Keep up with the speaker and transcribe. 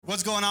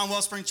What's going on,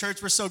 Wellspring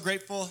Church? We're so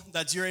grateful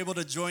that you're able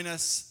to join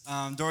us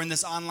during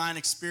this online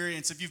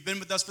experience. If you've been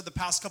with us for the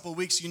past couple of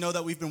weeks, you know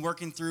that we've been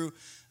working through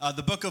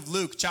the book of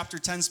Luke, chapter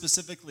 10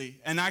 specifically.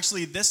 And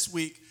actually, this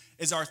week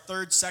is our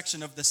third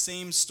section of the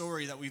same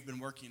story that we've been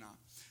working on.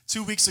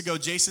 2 weeks ago,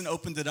 Jason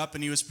opened it up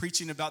and he was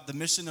preaching about the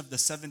mission of the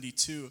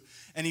 72.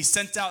 And he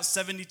sent out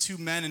 72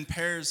 men in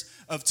pairs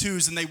of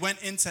twos, and they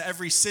went into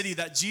every city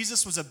that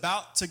Jesus was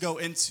about to go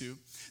into.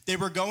 They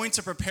were going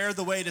to prepare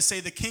the way to say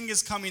the king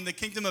is coming, the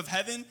kingdom of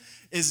heaven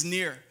is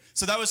near.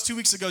 So that was 2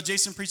 weeks ago.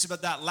 Jason preached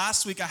about that.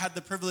 Last week, I had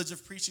the privilege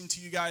of preaching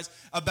to you guys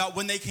about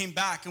when they came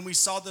back, and we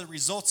saw the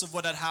results of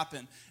what had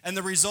happened. And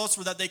the results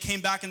were that they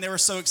came back and they were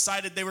so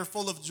excited. They were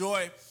full of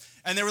joy.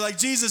 And they were like,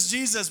 Jesus,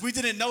 Jesus, we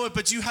didn't know it,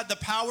 but you had the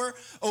power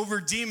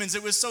over demons.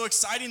 It was so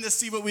exciting to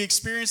see what we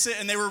experienced it,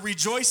 and they were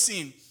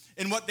rejoicing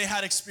in what they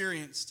had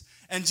experienced.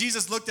 And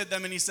Jesus looked at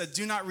them and he said,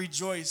 do not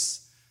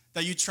rejoice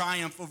that you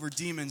triumph over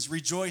demons.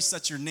 Rejoice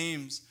that your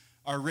names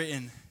are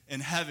written in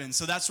heaven.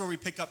 So that's where we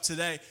pick up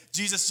today.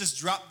 Jesus just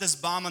dropped this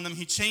bomb on them.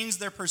 He changed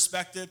their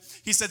perspective.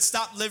 He said,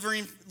 stop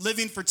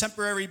living for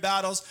temporary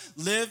battles.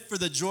 Live for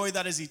the joy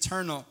that is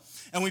eternal.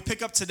 And we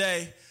pick up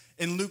today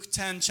in Luke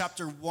 10,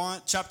 chapter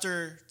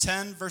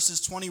 10, verses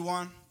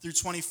 21 through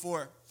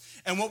 24.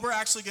 And what we're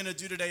actually going to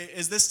do today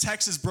is this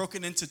text is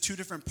broken into two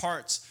different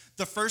parts.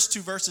 The first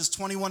two verses,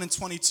 21 and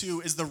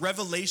 22, is the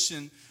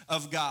revelation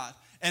of God.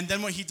 And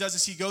then what he does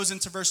is he goes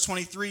into verse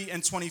 23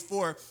 and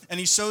 24, and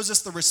he shows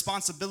us the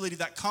responsibility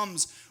that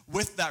comes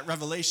with that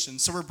revelation.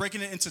 So we're breaking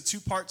it into two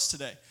parts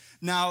today.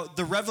 Now,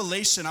 the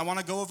revelation, I want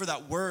to go over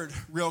that word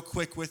real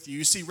quick with you.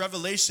 You see,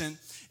 revelation,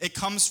 it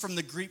comes from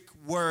the Greek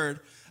word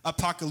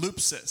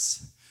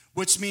apocalypsis,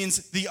 which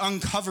means the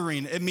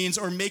uncovering. It means,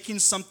 or making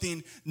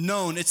something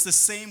known. It's the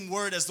same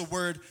word as the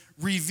word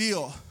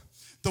reveal.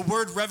 The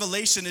word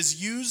revelation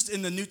is used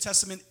in the New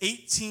Testament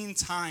 18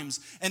 times,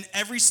 and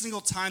every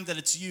single time that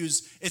it's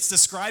used, it's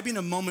describing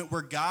a moment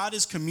where God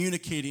is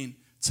communicating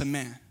to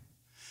man.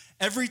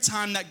 Every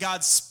time that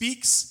God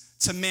speaks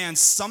to man,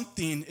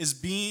 something is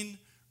being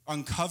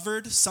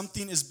uncovered,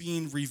 something is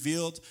being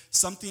revealed,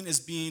 something is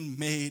being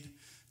made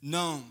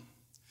known.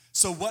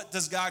 So what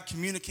does God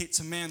communicate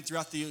to man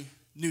throughout the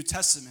New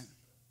Testament?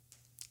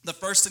 The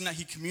first thing that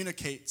he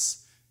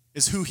communicates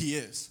is who he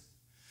is.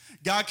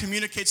 God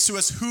communicates to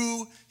us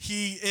who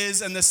he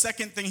is, and the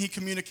second thing he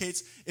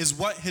communicates is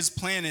what his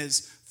plan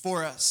is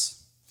for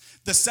us.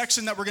 The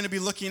section that we're going to be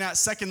looking at,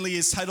 secondly,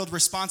 is titled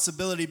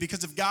Responsibility,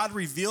 because if God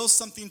reveals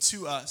something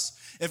to us,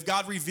 if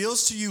God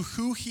reveals to you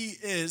who he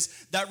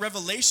is, that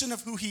revelation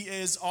of who he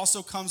is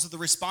also comes with the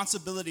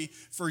responsibility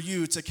for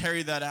you to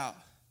carry that out.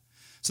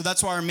 So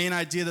that's why our main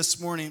idea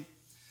this morning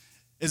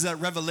is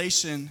that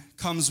revelation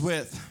comes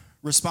with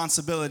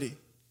responsibility.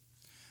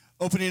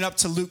 Opening up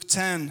to Luke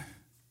 10,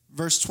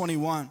 verse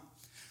 21.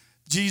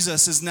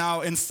 Jesus is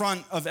now in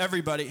front of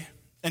everybody,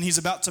 and he's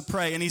about to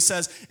pray. And he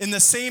says, in the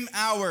same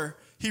hour,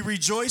 he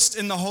rejoiced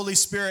in the Holy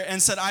Spirit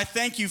and said, I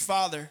thank you,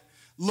 Father,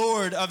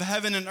 Lord of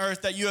heaven and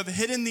earth, that you have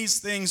hidden these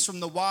things from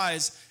the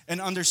wise and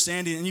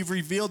understanding, and you've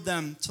revealed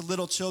them to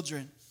little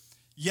children.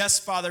 Yes,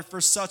 Father, for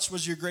such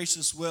was your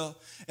gracious will.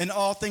 And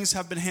all things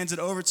have been handed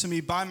over to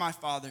me by my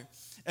Father.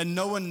 And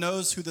no one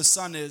knows who the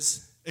Son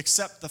is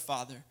except the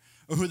Father,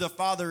 or who the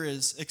Father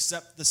is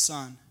except the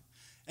Son,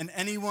 and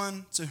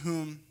anyone to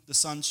whom the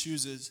Son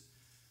chooses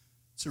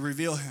to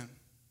reveal him.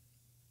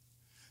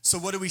 So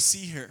what do we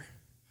see here?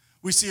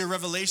 We see a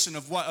revelation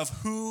of what? Of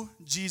who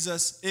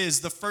Jesus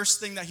is. The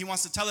first thing that he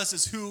wants to tell us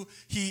is who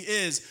he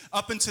is.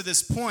 Up until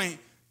this point,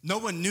 no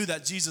one knew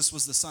that Jesus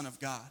was the Son of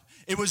God.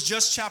 It was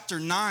just chapter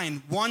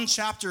 9, one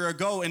chapter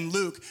ago in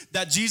Luke,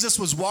 that Jesus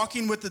was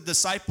walking with the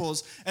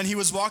disciples, and he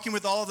was walking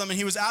with all of them, and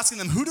he was asking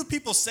them, who do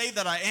people say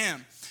that I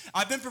am?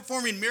 I've been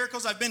performing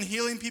miracles, I've been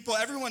healing people,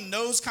 everyone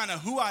knows kind of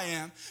who I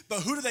am,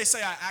 but who do they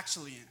say I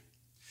actually am?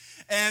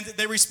 And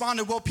they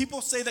responded, well,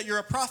 people say that you're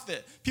a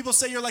prophet. People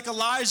say you're like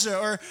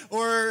Elijah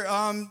or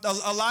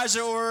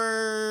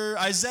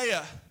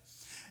Isaiah.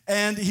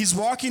 And he's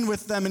walking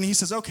with them, and he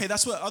says, okay,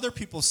 that's what other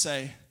people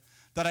say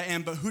that I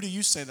am, but who do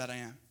you say that I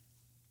am?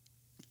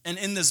 And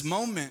in this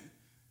moment,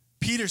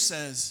 Peter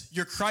says,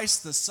 you're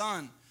Christ the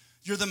Son.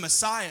 You're the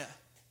Messiah.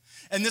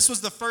 And this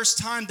was the first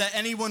time that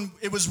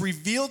it was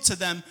revealed to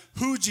them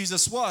who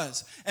Jesus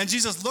was. And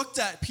Jesus looked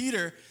at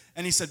Peter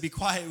and he said, be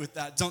quiet with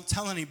that. Don't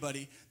tell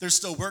anybody. There's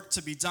still work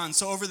to be done.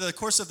 So over the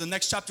course of the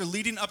next chapter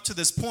leading up to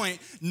this point,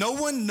 no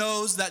one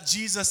knows that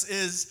Jesus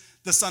is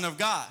the Son of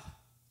God.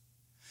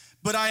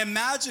 But I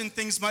imagine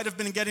things might have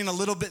been getting a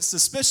little bit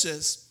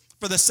suspicious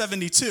for the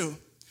 72.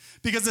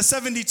 Because the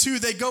 72,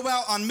 they go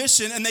out on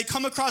mission and they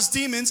come across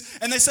demons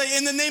and they say,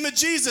 in the name of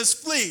Jesus,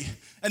 flee.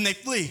 And they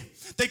flee.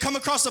 They come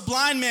across a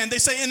blind man. They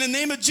say, in the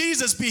name of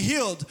Jesus, be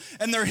healed.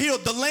 And they're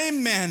healed. The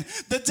lame man,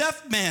 the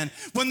deaf man.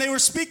 When they were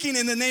speaking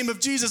in the name of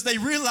Jesus, they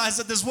realized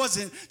that this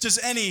wasn't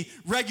just any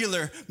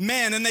regular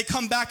man. And they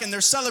come back and they're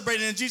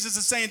celebrating. And Jesus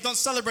is saying, don't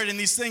celebrate in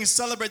these things.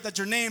 Celebrate that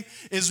your name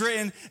is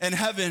written in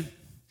heaven.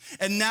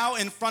 And now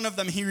in front of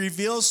them, he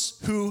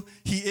reveals who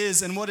he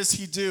is. And what does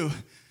he do?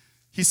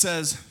 He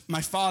says, my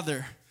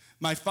Father,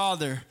 my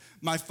Father,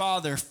 my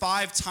Father.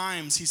 5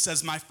 times he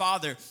says, my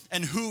Father.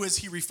 And who is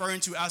he referring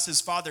to as his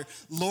Father?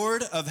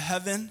 Lord of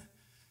heaven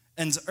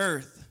and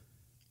earth.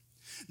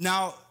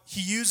 Now,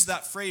 he used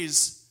that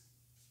phrase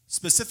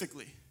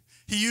specifically.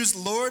 He used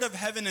Lord of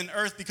heaven and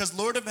earth because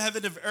Lord of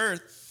heaven and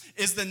earth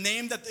is the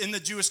name that in the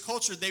Jewish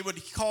culture they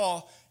would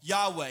call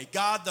Yahweh.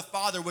 God the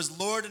Father was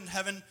Lord in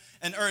heaven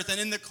and earth. And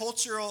in the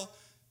cultural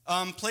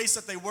place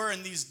that they were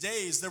in these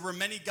days, there were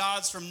many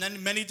gods from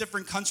many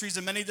different countries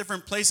and many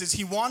different places.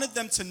 He wanted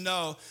them to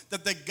know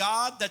that the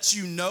God that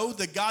you know,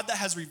 the God that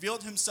has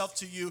revealed himself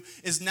to you,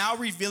 is now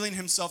revealing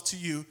himself to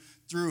you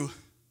through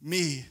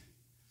me. He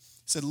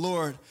said,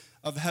 Lord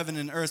of heaven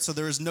and earth. So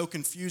there is no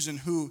confusion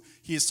who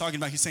he is talking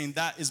about. He's saying,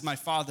 that is my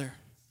Father.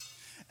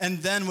 And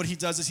then what he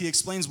does is he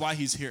explains why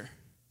he's here.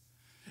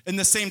 In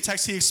the same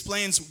text, he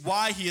explains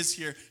why he is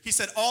here. He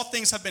said, all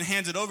things have been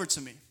handed over to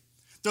me.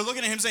 They're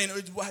looking at him saying,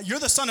 you're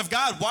the Son of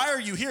God. Why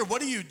are you here?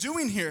 What are you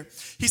doing here?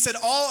 He said,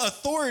 all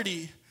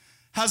authority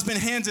has been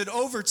handed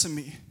over to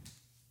me.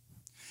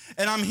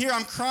 And I'm here,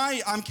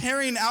 I'm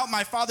carrying out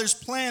my Father's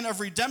plan of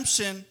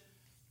redemption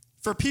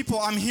for people.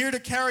 I'm here to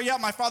carry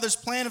out my Father's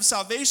plan of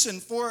salvation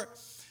for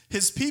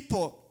his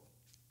people.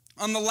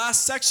 On the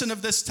last section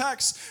of this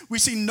text, we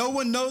see no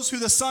one knows who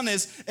the Son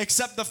is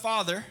except the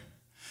Father,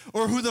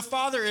 or who the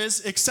Father is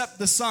except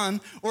the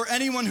Son, or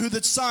anyone who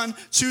the Son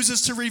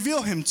chooses to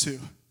reveal him to.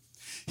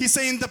 He's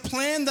saying the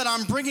plan that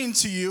I'm bringing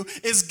to you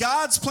is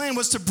God's plan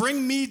was to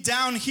bring me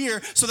down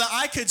here so that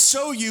I could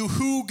show you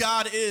who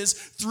God is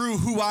through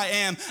who I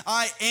am.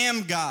 I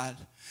am God.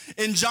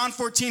 In John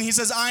 14, he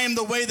says, I am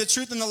the way, the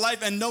truth, and the life,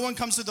 and no one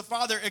comes to the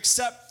Father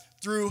except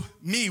through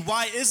me.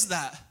 Why is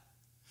that?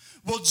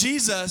 Well,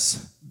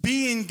 Jesus,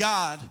 being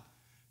God,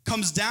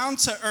 comes down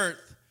to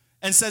earth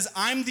and says,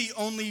 I'm the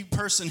only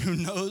person who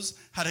knows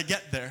how to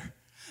get there.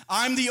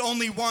 I'm the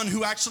only one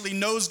who actually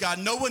knows God.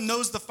 No one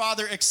knows the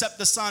Father except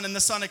the Son, and the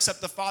Son except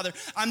the Father.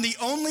 I'm the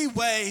only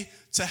way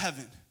to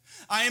heaven.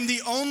 I am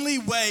the only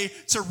way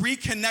to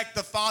reconnect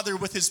the Father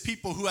with his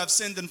people who have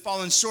sinned and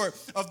fallen short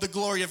of the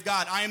glory of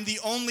God. I am the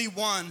only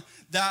one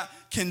that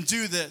can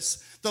do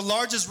this. The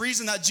largest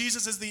reason that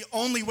Jesus is the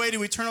only way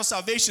to eternal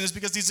salvation is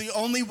because he's the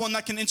only one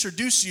that can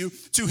introduce you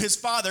to his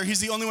Father.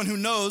 He's the only one who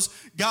knows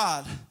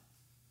God.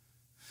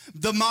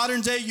 The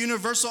modern day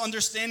universal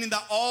understanding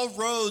that all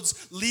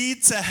roads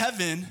lead to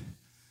heaven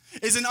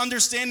is an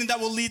understanding that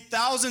will lead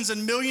thousands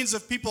and millions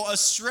of people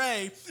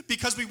astray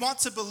because we want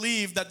to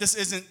believe that this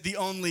isn't the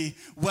only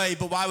way.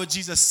 But why would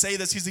Jesus say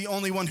this? He's the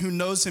only one who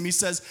knows him. He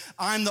says,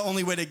 I'm the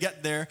only way to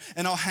get there,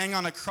 and I'll hang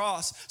on a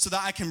cross so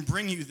that I can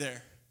bring you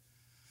there.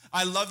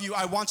 I love you.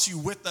 I want you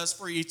with us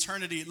for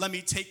eternity. Let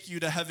me take you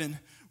to heaven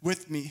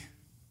with me.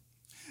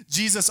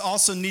 Jesus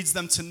also needs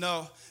them to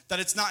know that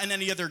it's not in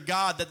any other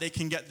God that they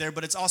can get there,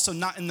 but it's also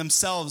not in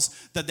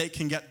themselves that they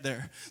can get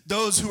there.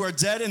 Those who are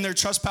dead in their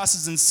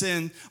trespasses and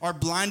sin are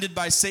blinded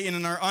by Satan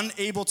and are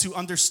unable to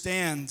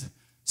understand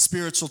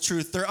spiritual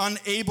truth. They're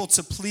unable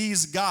to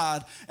please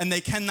God, and they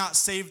cannot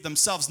save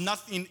themselves.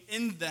 Nothing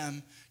in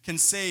them can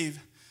save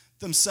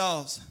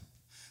themselves.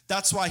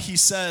 That's why he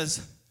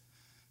says,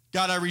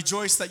 God, I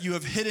rejoice that you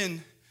have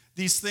hidden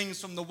these things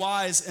from the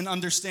wise and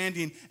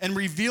understanding and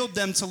revealed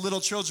them to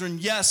little children.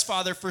 Yes,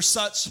 Father, for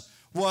such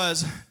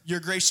was your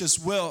gracious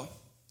will.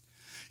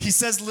 He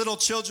says little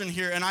children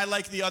here, and I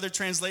like the other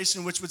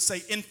translation, which would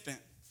say infant.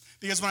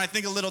 Because when I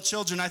think of little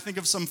children, I think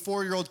of some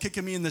 4-year-old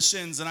kicking me in the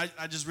shins, and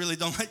I just really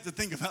don't like to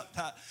think about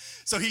that.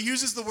 So he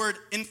uses the word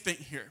infant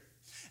here.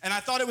 And I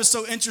thought it was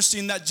so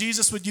interesting that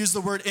Jesus would use the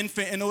word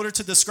infant in order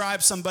to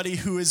describe somebody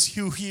who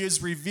he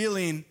is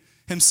revealing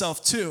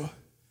himself to.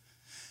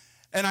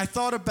 And I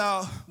thought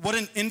about what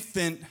an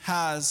infant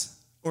has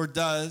or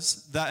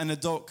does that an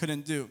adult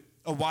couldn't do.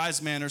 A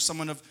wise man or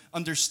someone of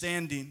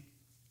understanding,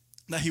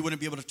 that he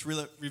wouldn't be able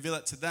to reveal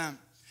it to them.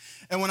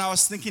 And when I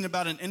was thinking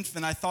about an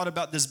infant, I thought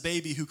about this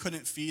baby who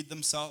couldn't feed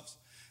themselves.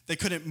 They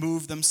couldn't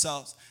move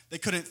themselves. They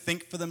couldn't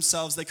think for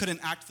themselves. They couldn't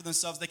act for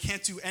themselves. They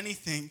can't do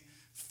anything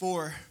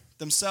for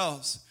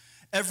themselves.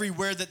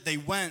 Everywhere that they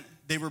went,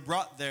 they were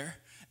brought there.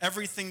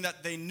 Everything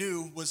that they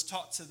knew was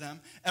taught to them.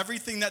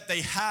 Everything that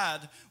they had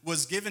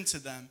was given to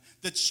them.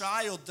 The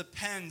child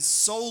depends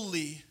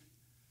solely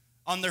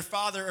on their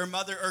father or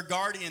mother or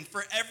guardian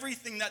for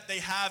everything that they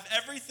have,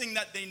 everything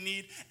that they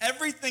need,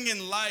 everything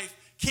in life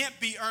can't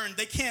be earned.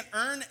 They can't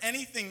earn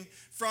anything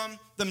from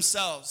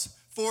themselves,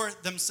 for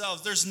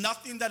themselves. There's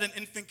nothing that an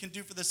infant can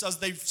do for themselves.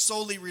 They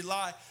solely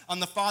rely on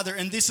the Father.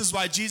 And this is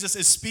why Jesus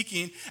is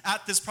speaking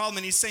at this problem.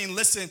 And he's saying,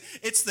 listen,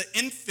 it's the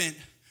infant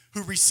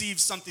who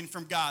receives something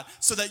from God,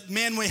 so that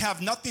man may have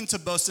nothing to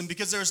boast in,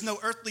 because there is no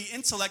earthly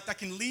intellect that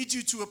can lead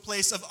you to a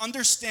place of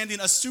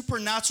understanding a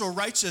supernatural,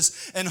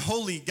 righteous, and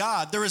holy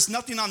God. There is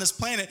nothing on this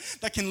planet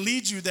that can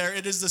lead you there.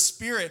 It is the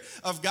Spirit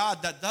of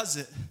God that does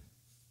it.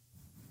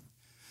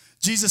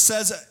 Jesus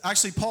says,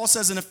 actually Paul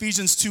says in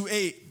Ephesians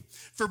 2:8,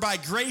 for by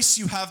grace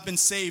you have been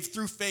saved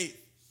through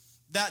faith,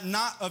 that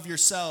not of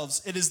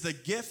yourselves. It is the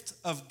gift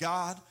of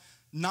God,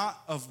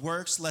 not of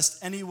works,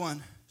 lest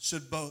anyone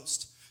should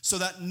boast. So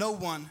that no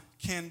one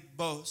can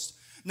boast.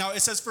 Now,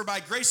 it says, for by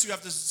grace, you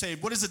have to say,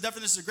 what is the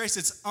definition of grace?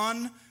 It's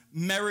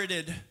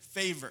unmerited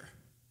favor.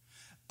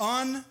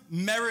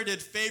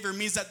 Unmerited favor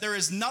means that there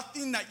is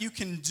nothing that you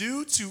can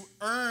do to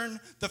earn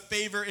the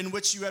favor in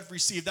which you have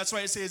received. That's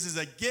why it says it's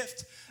a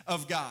gift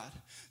of God.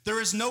 There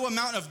is no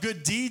amount of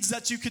good deeds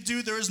that you could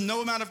do. There is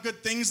no amount of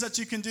good things that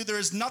you can do. There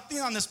is nothing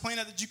on this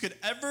planet that you could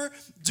ever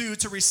do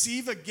to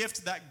receive a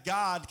gift that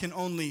God can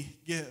only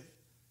give.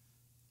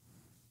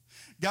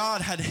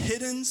 God had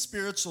hidden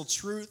spiritual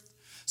truth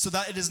so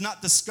that it is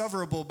not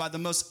discoverable by the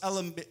most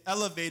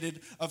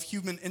elevated of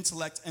human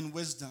intellect and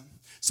wisdom,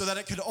 so that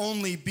it could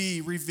only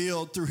be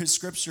revealed through his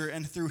scripture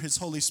and through his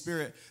Holy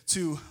Spirit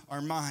to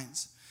our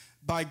minds.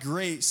 By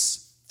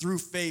grace, through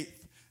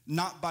faith,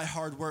 not by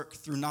hard work,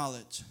 through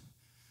knowledge.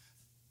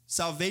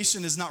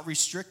 Salvation is not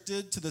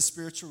restricted to the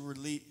spiritual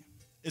elite.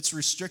 It's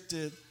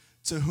restricted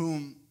to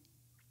whom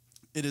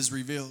it is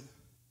revealed.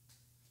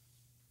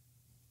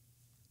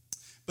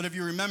 But if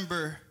you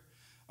remember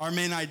our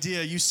main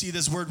idea, you see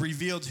this word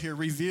revealed here.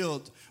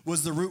 Revealed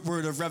was the root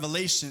word of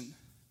revelation.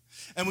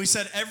 And we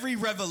said every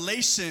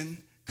revelation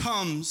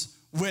comes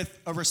with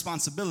a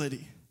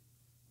responsibility.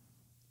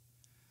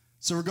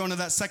 So we're going to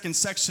that second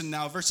section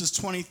now, verses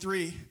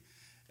 23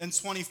 and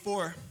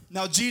 24.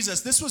 Now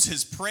Jesus, this was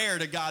his prayer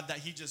to God that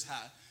he just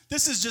had.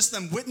 This is just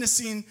them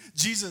witnessing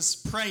Jesus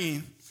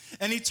praying.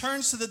 And he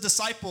turns to the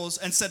disciples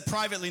and said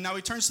privately, now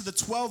he turns to the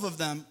 12 of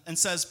them and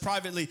says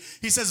privately,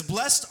 he says,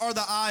 blessed are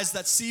the eyes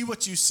that see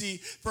what you see,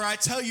 for I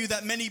tell you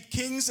that many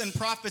kings and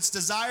prophets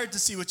desired to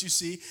see what you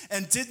see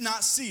and did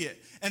not see it,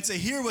 and to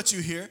hear what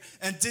you hear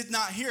and did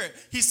not hear it.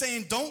 He's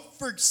saying, don't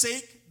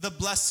forsake the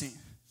blessing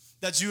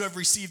that you have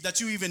received, that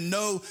you even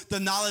know the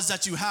knowledge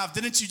that you have.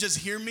 Didn't you just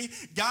hear me?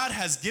 God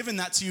has given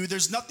that to you.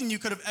 There's nothing you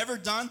could have ever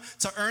done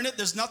to earn it.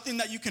 There's nothing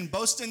that you can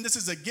boast in. This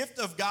is a gift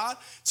of God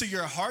to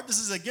your heart. This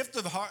is a gift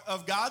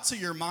of God to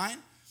your mind.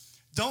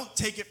 Don't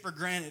take it for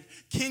granted.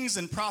 Kings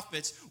and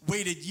prophets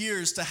waited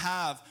years to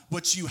have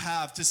what you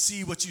have, to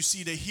see what you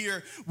see, to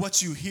hear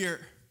what you hear.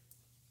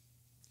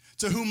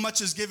 To whom much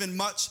is given,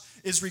 much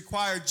is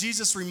required.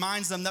 Jesus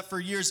reminds them that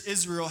for years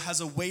Israel has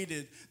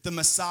awaited the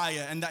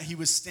Messiah and that he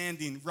was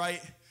standing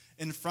right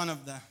in front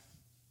of them.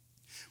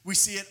 We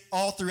see it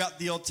all throughout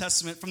the Old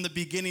Testament from the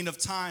beginning of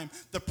time.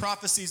 The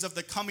prophecies of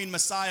the coming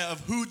Messiah,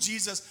 of who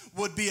Jesus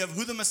would be, of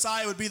who the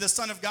Messiah would be, the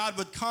Son of God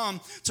would come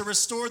to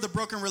restore the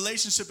broken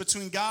relationship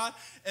between God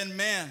and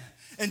man.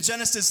 In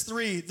Genesis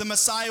 3, the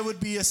Messiah would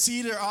be a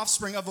seed or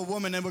offspring of a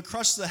woman and would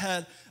crush the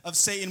head of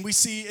Satan. We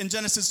see in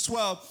Genesis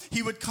 12,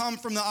 he would come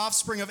from the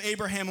offspring of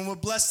Abraham and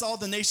would bless all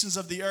the nations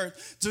of the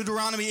earth.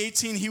 Deuteronomy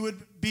 18, he would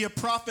be a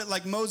prophet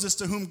like Moses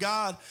to whom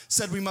God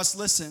said we must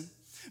listen.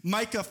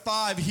 Micah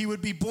 5, he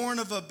would be born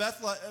in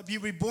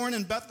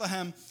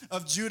Bethlehem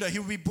of Judah. He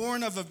would be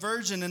born of a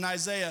virgin in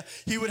Isaiah.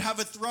 He would have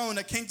a throne,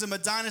 a kingdom, a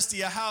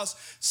dynasty, a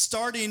house,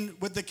 starting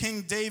with the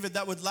King David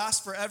that would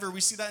last forever.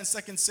 We see that in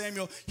 2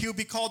 Samuel. He would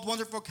be called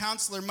Wonderful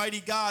Counselor, Mighty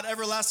God,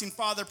 Everlasting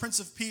Father,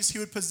 Prince of Peace. He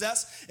would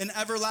possess an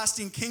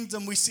everlasting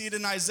kingdom. We see it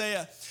in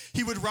Isaiah.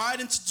 He would ride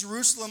into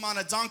Jerusalem on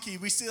a donkey.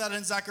 We see that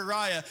in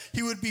Zechariah.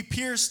 He would be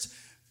pierced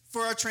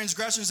for our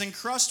transgressions and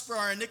crushed for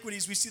our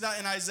iniquities. We see that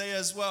in Isaiah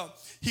as well.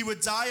 He would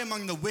die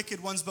among the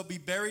wicked ones, but be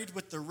buried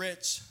with the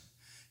rich.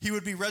 He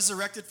would be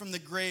resurrected from the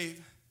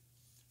grave,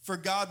 for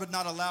God would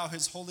not allow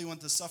his Holy One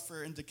to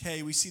suffer and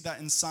decay. We see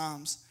that in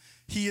Psalms.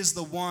 He is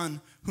the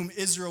one whom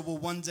Israel will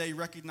one day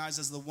recognize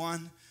as the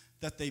one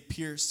that they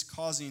pierced,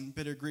 causing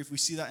bitter grief. We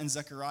see that in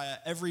Zechariah.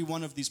 Every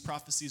one of these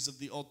prophecies of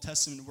the Old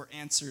Testament were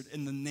answered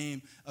in the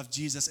name of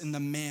Jesus, in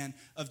the man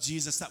of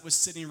Jesus that was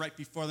sitting right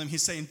before them.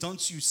 He's saying,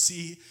 don't you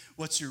see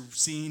what you're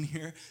seeing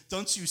here?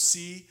 Don't you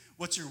see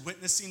what you're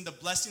witnessing? The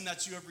blessing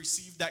that you have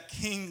received, that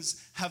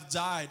kings have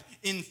died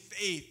in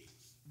faith,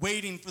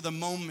 waiting for the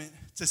moment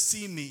to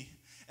see me.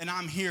 And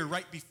I'm here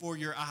right before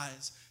your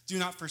eyes. Do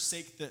not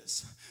forsake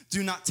this.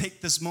 Do not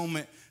take this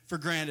moment for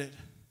granted.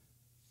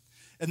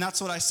 And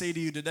that's what I say to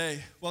you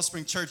today,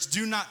 Wellspring Church.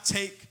 Do not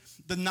take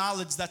the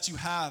knowledge that you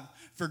have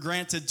for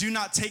granted. Do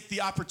not take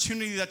the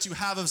opportunity that you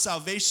have of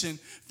salvation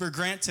for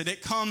granted.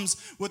 It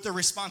comes with a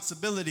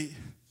responsibility.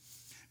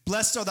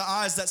 Blessed are the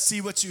eyes that see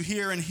what you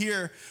hear and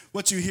hear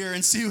what you hear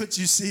and see what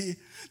you see.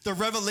 The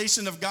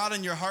revelation of God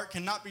in your heart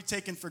cannot be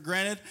taken for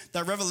granted.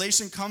 That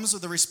revelation comes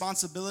with a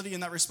responsibility,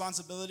 and that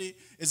responsibility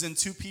is in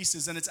two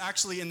pieces. And it's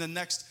actually in the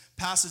next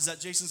passage that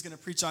Jason's going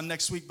to preach on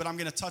next week, but I'm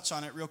going to touch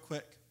on it real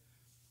quick.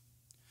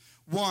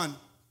 One,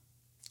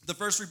 the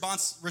first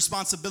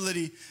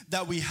responsibility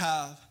that we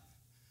have,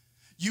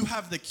 you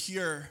have the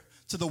cure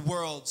to the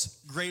world's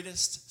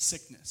greatest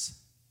sickness.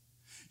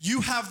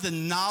 You have the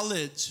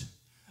knowledge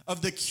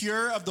of the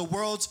cure of the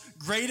world's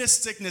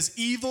greatest sickness,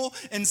 evil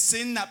and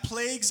sin that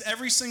plagues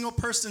every single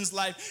person's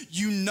life.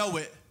 You know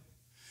it.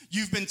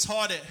 You've been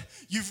taught it.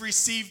 You've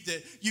received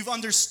it. You've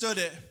understood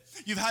it.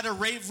 You've had a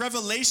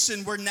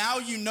revelation where now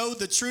you know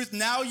the truth.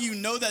 Now you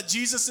know that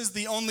Jesus is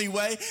the only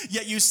way,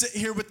 yet you sit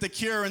here with the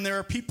cure, and there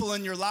are people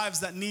in your lives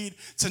that need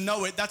to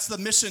know it. That's the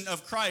mission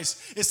of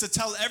Christ, is to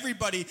tell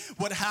everybody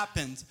what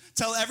happened.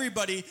 Tell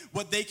everybody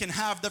what they can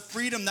have, the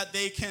freedom that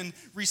they can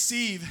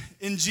receive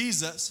in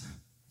Jesus.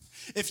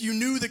 If you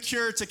knew the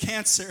cure to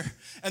cancer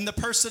and the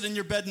person in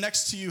your bed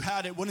next to you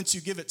had it, wouldn't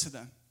you give it to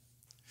them?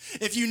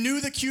 If you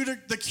knew the cure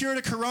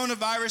to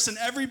coronavirus and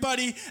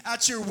everybody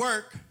at your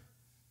work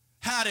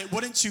had it,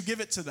 wouldn't you give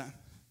it to them?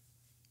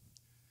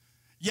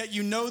 Yet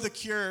you know the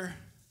cure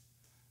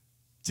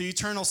to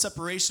eternal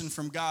separation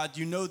from God.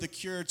 You know the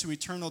cure to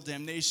eternal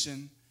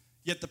damnation,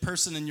 yet the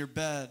person in your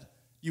bed,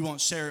 you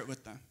won't share it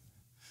with them.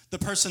 The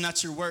person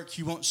at your work,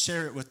 you won't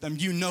share it with them.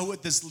 You know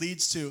what this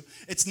leads to.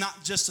 It's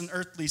not just an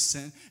earthly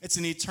sin. It's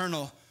an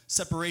eternal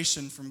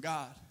separation from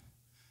God.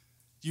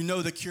 You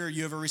know the cure.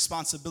 You have a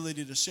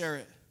responsibility to share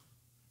it.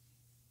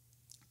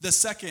 The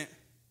second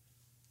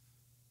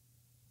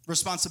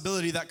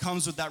responsibility that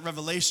comes with that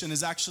revelation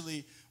is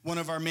actually one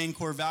of our main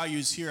core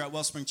values here at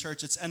Wellspring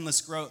Church. It's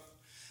endless growth.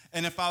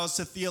 And if I was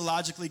to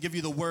theologically give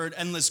you the word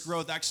endless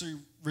growth, actually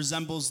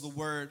resembles the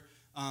word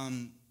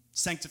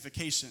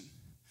sanctification.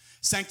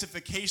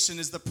 Sanctification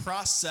is the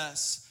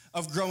process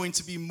of growing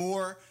to be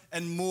more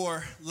and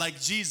more like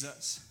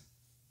Jesus.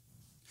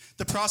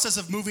 The process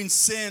of moving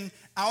sin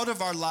out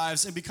of our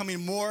lives and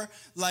becoming more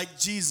like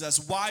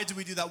Jesus. Why do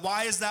we do that?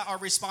 Why is that our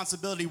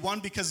responsibility? One,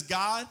 because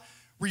God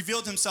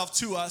revealed himself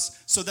to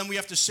us, so then we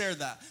have to share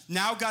that.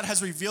 Now God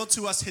has revealed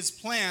to us his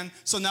plan,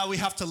 so now we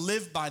have to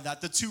live by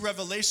that. The two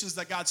revelations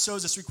that God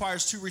shows us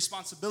requires two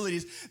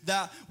responsibilities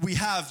that we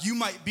have. You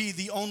might be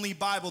the only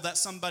Bible that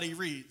somebody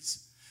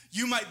reads.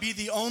 You might be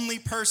the only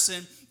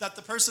person that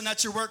the person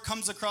at your work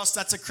comes across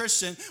that's a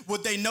Christian.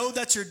 Would they know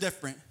that you're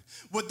different?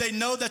 Would they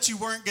know that you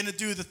weren't going to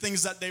do the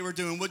things that they were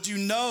doing? Would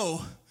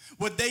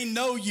they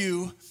know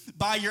you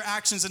by your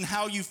actions and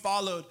how you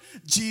followed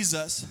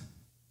Jesus?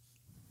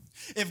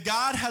 If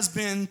God has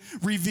been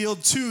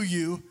revealed to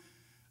you,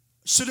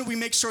 shouldn't we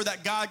make sure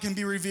that God can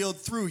be revealed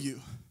through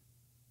you?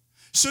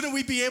 Shouldn't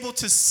we be able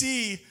to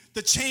see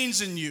the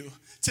change in you?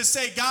 To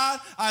say, God,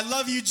 I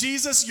love you,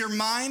 Jesus, you're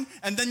mine,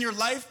 and then your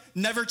life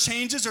never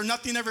changes or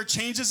nothing ever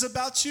changes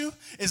about you,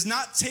 is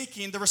not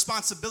taking the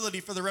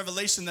responsibility for the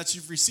revelation that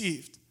you've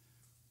received.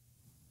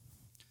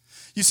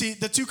 You see,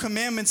 the two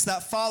commandments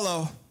that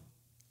follow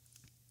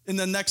in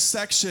the next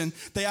section,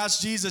 they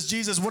asked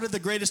Jesus, what are the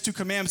greatest two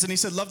commandments? And he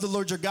said, love the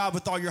Lord your God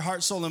with all your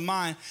heart, soul, and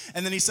mind.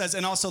 And then he says,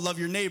 and also love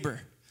your neighbor.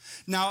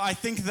 Now, I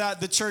think that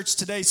the church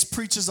today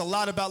preaches a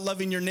lot about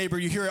loving your neighbor.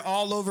 You hear it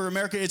all over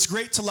America. It's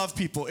great to love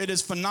people. It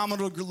is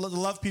phenomenal to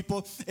love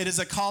people. It is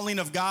a calling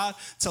of God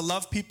to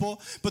love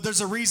people. But there's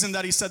a reason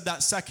that he said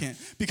that second.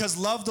 Because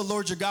love the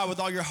Lord your God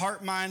with all your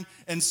heart, mind,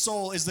 and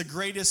soul is the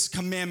greatest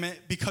commandment,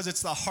 because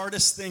it's the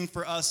hardest thing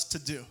for us to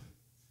do.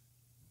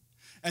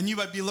 And you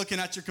might be looking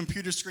at your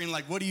computer screen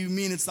like, what do you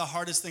mean it's the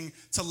hardest thing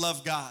to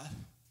love God?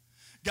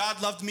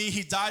 God loved me.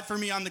 He died for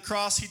me on the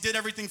cross. He did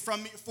everything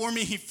for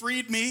me. He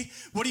freed me.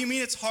 What do you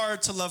mean it's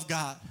hard to love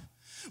God?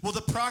 Well,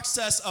 the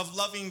process of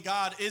loving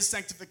God is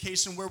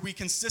sanctification, where we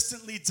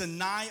consistently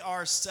deny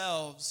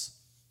ourselves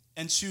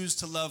and choose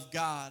to love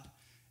God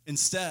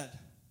instead.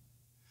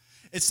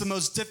 It's the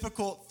most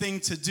difficult thing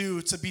to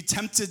do, to be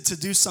tempted to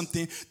do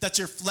something, that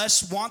your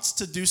flesh wants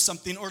to do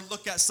something or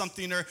look at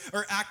something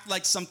or act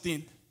like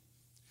something,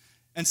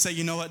 and say,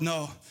 you know what,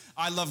 no,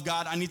 I love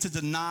God. I need to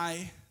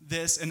deny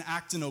this and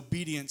act in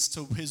obedience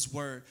to his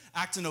word,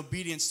 act in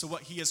obedience to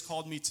what he has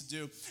called me to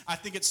do. I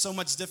think it's so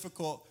much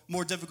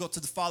more difficult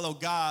to follow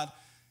God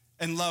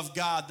and love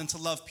God than to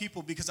love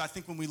people, because I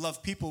think when we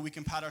love people, we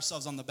can pat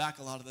ourselves on the back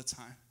a lot of the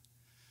time.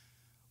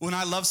 When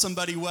I love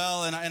somebody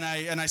well and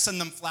I send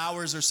them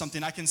flowers or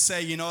something, I can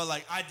say, you know,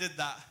 like, I did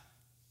that.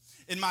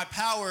 In my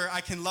power,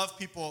 I can love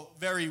people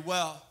very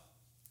well.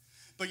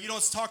 But you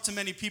don't talk to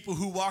many people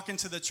who walk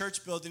into the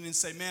church building and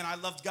say, man, I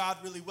loved God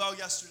really well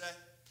yesterday.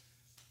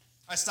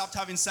 I stopped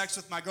having sex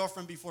with my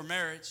girlfriend before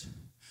marriage.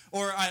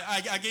 Or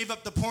I gave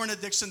up the porn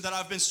addiction that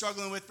I've been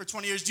struggling with for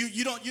 20 years.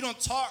 You don't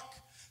talk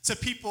to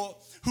people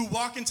who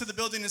walk into the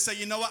building and say,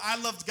 you know what,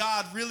 I loved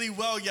God really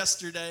well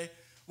yesterday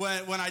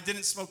when I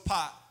didn't smoke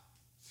pot.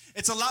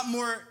 It's a lot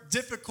more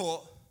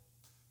difficult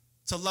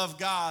to love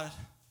God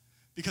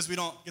because we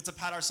don't get to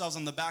pat ourselves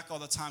on the back all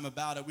the time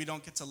about it. We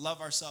don't get to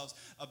love ourselves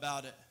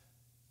about it.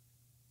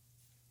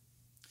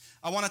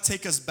 I want to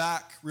take us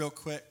back real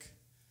quick.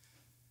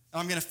 And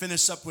I'm going to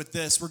finish up with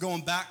this. We're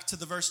going back to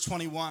the verse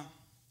 21.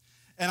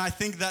 And I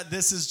think that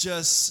this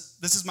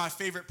is my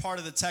favorite part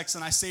of the text,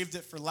 and I saved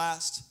it for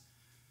last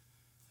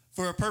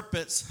for a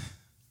purpose.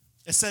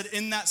 It said,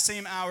 in that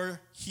same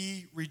hour,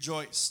 he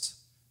rejoiced.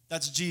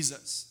 That's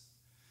Jesus,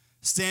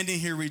 standing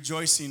here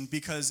rejoicing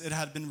because it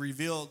had been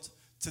revealed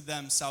to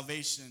them,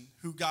 salvation,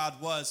 who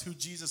God was, who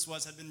Jesus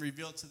was, had been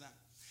revealed to them.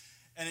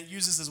 And it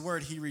uses this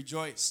word, he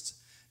rejoiced.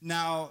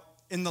 Now,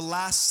 in the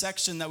last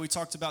section that we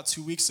talked about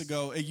 2 weeks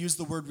ago, it used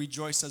the word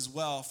rejoice as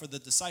well for the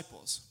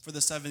disciples, for the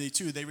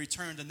 72. They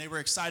returned and they were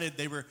excited,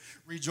 they were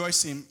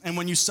rejoicing. And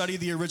when you study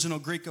the original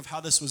Greek of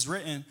how this was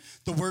written,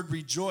 the word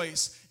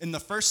rejoice in the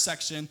first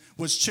section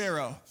was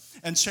chero.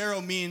 And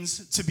chero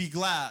means to be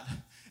glad.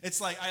 It's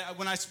like,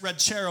 when I read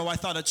chero, I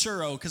thought of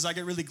churro, because I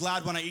get really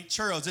glad when I eat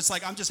churros. It's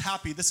like, I'm just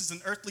happy. This is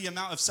an earthly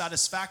amount of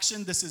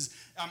satisfaction.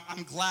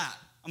 I'm glad.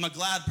 I'm a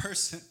glad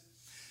person.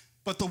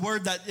 But the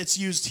word that it's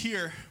used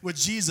here with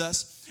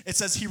Jesus, it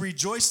says he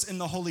rejoiced in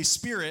the Holy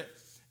Spirit,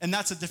 and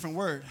that's a different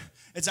word.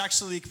 It's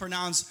actually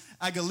pronounced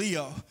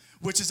agalio,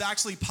 which is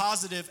actually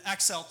positive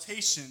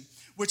exaltation,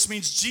 which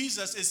means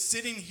Jesus is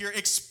sitting here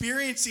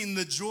experiencing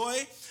the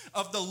joy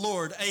of the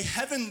Lord, a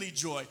heavenly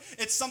joy.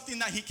 It's something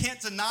that he can't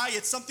deny.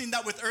 It's something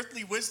that with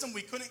earthly wisdom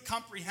we couldn't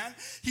comprehend.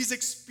 He's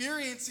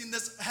experiencing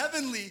this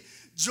heavenly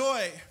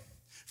joy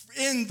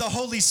in the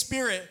Holy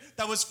Spirit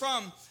that was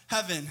from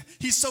heaven.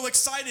 He's so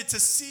excited to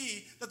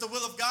see that the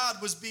will of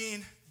God was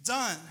being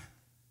done.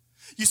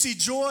 You see,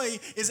 joy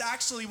is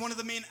actually one of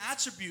the main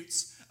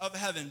attributes of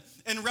heaven.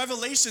 In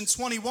Revelation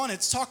 21,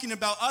 it's talking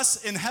about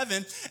us in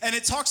heaven, and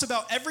it talks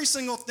about every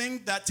single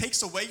thing that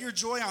takes away your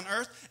joy on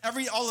earth,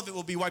 all of it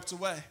will be wiped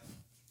away.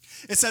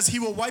 It says he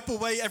will wipe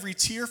away every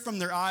tear from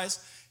their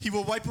eyes. He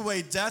will wipe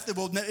away death. It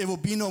will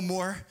be no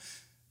more.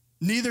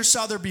 Neither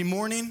shall there be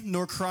mourning,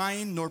 nor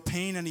crying, nor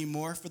pain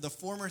anymore, for the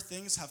former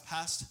things have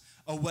passed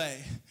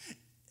away.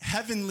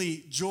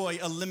 Heavenly joy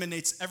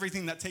eliminates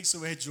everything that takes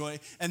away joy,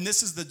 and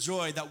this is the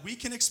joy that we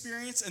can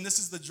experience, and this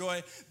is the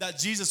joy that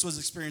Jesus was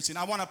experiencing.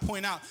 I want to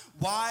point out,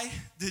 why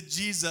did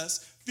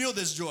Jesus feel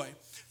this joy?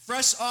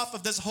 Fresh off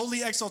of this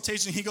holy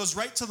exaltation, he goes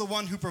right to the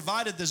one who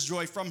provided this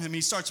joy from him.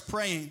 He starts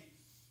praying.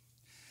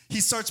 He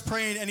starts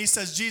praying, and he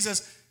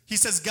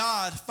says,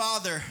 God,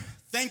 Father,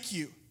 thank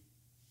you.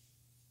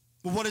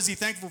 But what is he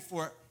thankful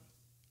for?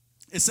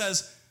 It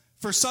says,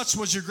 for such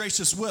was your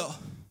gracious will.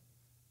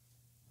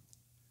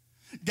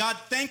 God,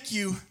 thank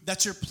you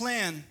that your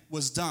plan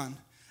was done.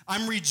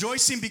 I'm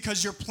rejoicing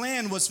because your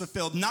plan was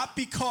fulfilled, not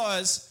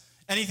because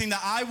anything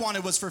that I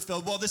wanted was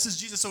fulfilled. Well, this is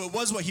Jesus, so it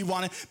was what he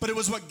wanted, but it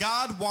was what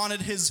God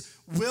wanted. His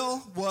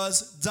will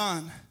was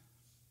done.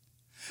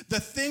 The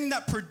thing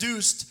that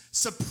produced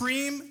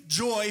supreme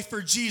joy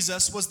for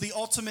Jesus was the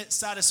ultimate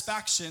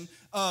satisfaction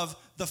of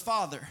the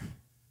Father.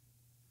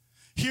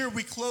 Here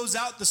we close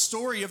out the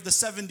story of the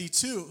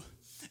 72,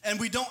 and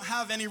we don't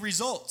have any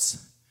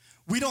results.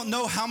 We don't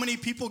know how many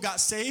people got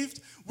saved.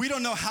 We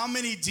don't know how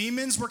many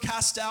demons were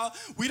cast out.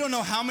 We don't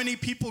know how many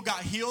people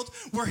got healed.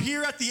 We're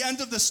here at the end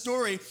of the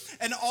story,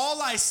 and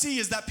all I see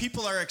is that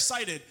people are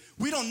excited.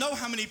 We don't know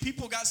how many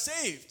people got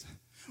saved.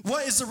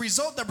 What is the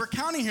result that we're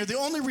counting here? The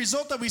only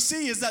result that we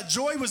see is that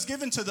joy was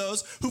given to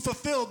those who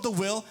fulfilled the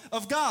will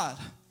of God.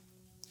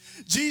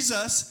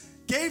 Jesus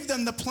gave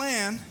them the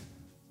plan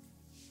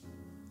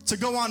to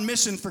go on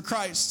mission for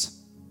Christ.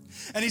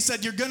 And he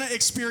said, you're going to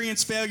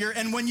experience failure.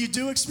 And when you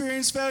do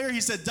experience failure,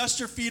 he said, dust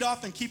your feet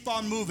off and keep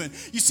on moving.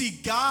 You see,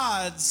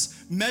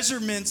 God's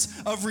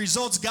measurements of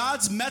results,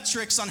 God's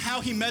metrics on how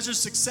he measures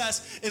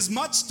success is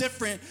much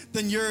different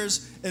than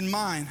yours and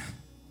mine.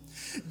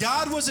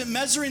 God wasn't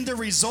measuring the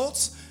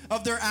results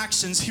of their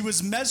actions. He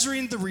was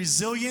measuring the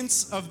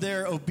resilience of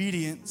their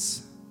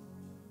obedience.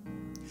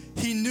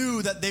 He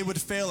knew that they would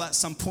fail at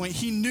some point.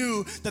 He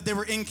knew that they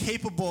were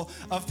incapable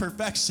of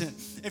perfection.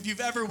 If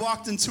you've ever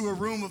walked into a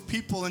room of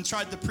people and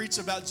tried to preach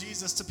about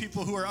Jesus to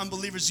people who are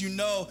unbelievers, you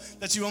know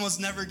that you almost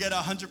never get a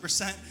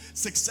 100%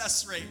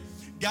 success rate.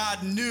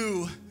 God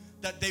knew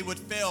that they would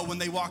fail when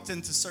they walked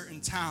into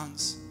certain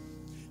towns,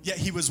 yet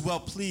he was well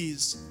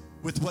pleased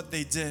with what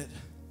they did.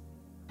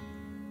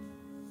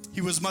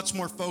 He was much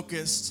more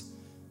focused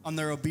on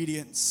their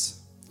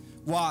obedience.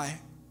 Why?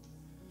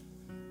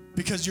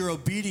 Because your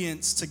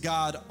obedience to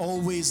God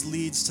always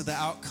leads to the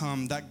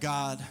outcome that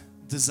God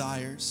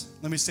desires.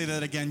 Let me say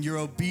that again. Your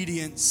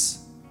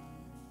obedience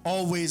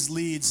always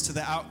leads to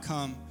the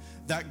outcome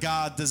that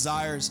God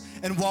desires.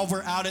 And while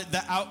we're at it,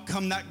 the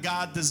outcome that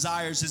God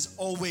desires is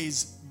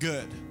always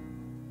good.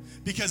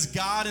 Because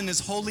God in his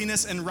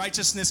holiness and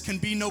righteousness can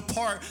be no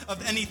part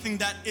of anything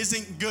that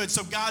isn't good.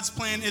 So God's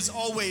plan is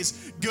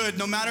always good.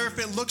 No matter if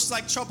it looks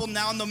like trouble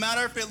now, no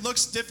matter if it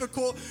looks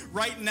difficult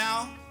right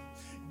now,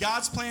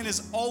 God's plan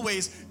is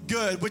always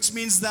good, which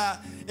means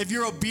that if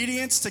your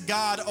obedience to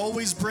God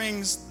always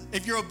brings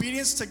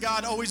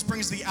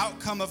the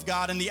outcome of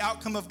God, and the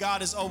outcome of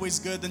God is always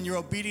good, then your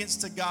obedience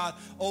to God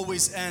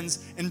always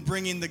ends in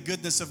bringing the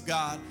goodness of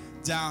God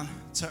down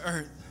to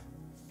earth.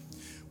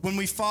 When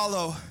we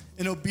follow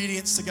in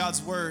obedience to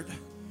God's word,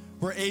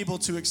 we're able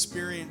to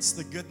experience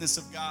the goodness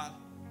of God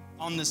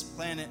on this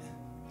planet.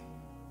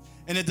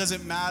 And it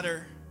doesn't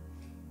matter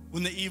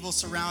when the evil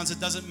surrounds.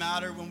 It doesn't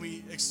matter when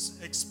we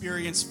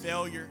experience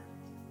failure,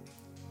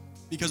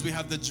 because we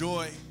have the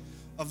joy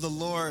of the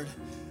Lord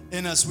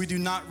in us. We do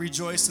not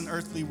rejoice in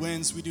earthly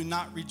winds. We do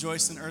not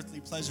rejoice in earthly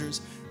pleasures.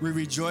 We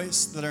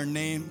rejoice that our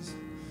names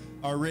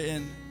are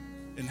written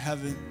in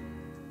heaven.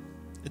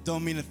 It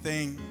don't mean a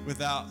thing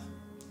without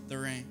the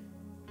rain.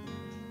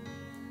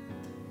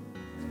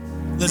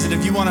 Listen,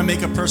 if you want to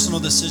make a personal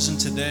decision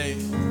today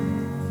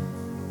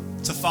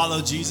to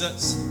follow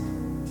Jesus,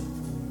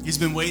 he's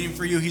been waiting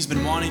for you. He's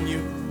been wanting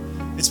you.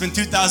 It's been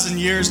 2,000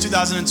 years,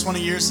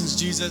 2,020 years since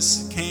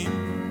Jesus came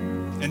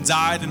and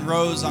died and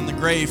rose on the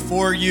grave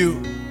for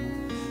you.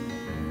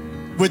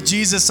 With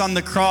Jesus on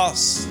the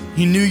cross,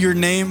 he knew your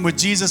name. With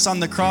Jesus on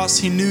the cross,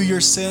 he knew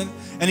your sin.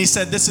 And he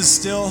said, this is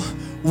still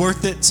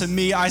worth it to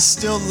me. I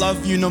still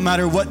love you no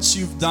matter what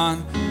you've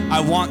done.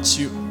 I want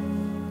you.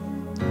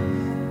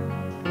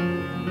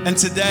 And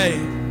today,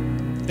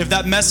 if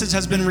that message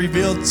has been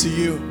revealed to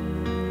you,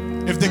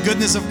 if the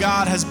goodness of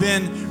God has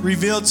been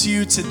revealed to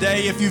you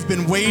today, if you've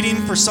been waiting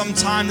for some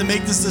time to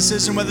make this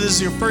decision, whether this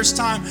is your first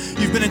time,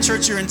 you've been in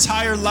church your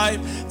entire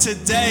life,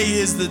 today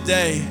is the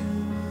day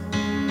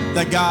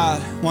that God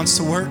wants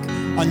to work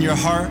on your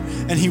heart,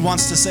 and he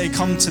wants to say,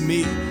 come to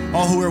me,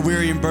 all who are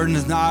weary and burdened,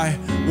 and I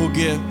will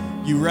give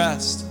you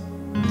rest.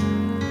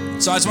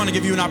 So I just want to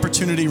give you an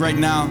opportunity right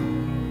now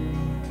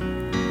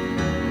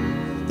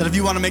that if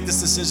you want to make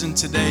this decision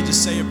today,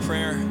 just say a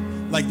prayer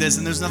like this.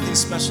 And there's nothing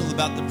special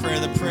about the prayer.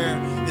 The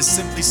prayer is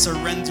simply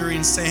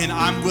surrendering, saying,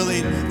 I'm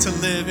willing to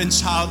live in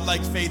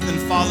childlike faith and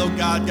follow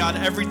God. God,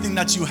 everything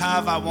that you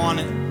have, I want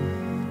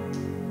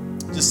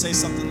it. Just say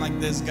something like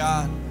this.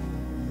 God,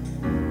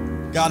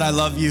 I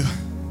love you.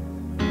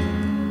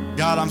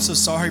 God, I'm so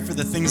sorry for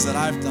the things that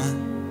I've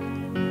done.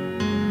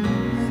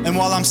 And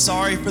while I'm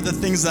sorry for the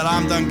things that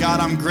I've done, God,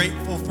 I'm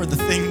grateful for the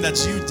thing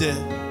that you did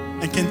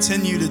and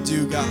continue to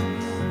do, God.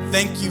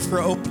 Thank you for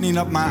opening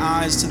up my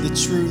eyes to the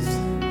truth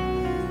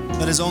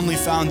that is only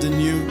found in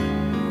you.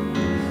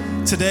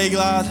 Today,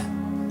 God,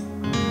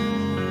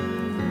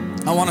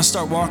 I want to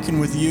start walking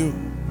with you.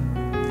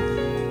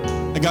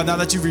 And God, now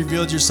that you've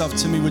revealed yourself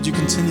to me, would you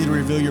continue to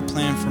reveal your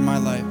plan for my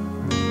life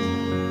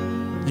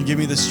and give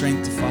me the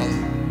strength to follow?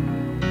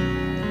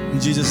 In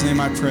Jesus' name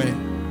I pray,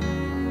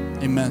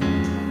 amen.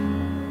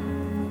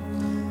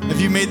 If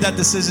you made that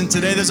decision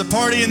today, there's a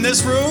party in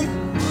this room.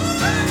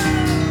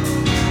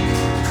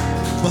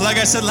 But like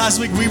I said last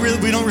week, we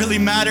don't really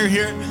matter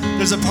here.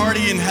 There's a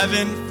party in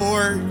heaven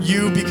for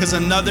you because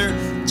another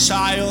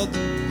child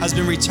has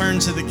been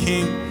returned to the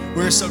King.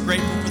 We're so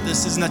grateful for the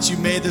decision that you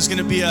made. There's going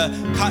to be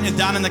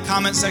down in the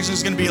comment section,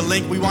 there's going to be a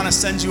link. We want to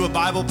send you a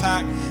Bible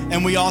pack,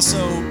 and we also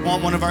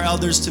want one of our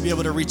elders to be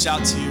able to reach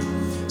out to you.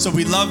 So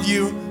we love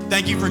you.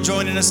 Thank you for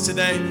joining us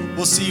today.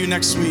 We'll see you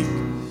next week.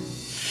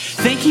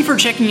 Thank you for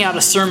checking out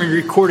a sermon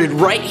recorded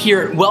right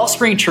here at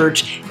Wellspring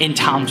Church in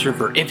Toms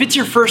River. If it's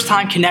your first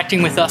time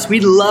connecting with us,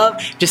 we'd love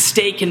to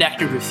stay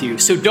connected with you.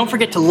 So don't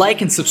forget to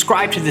like and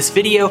subscribe to this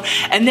video.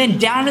 And then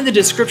down in the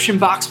description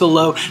box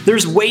below,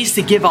 there's ways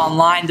to give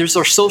online. There's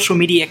our social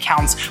media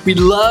accounts. We'd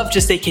love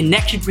to stay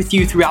connected with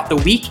you throughout the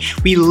week.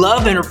 We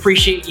love and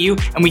appreciate you,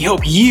 and we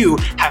hope you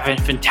have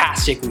a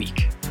fantastic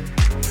week.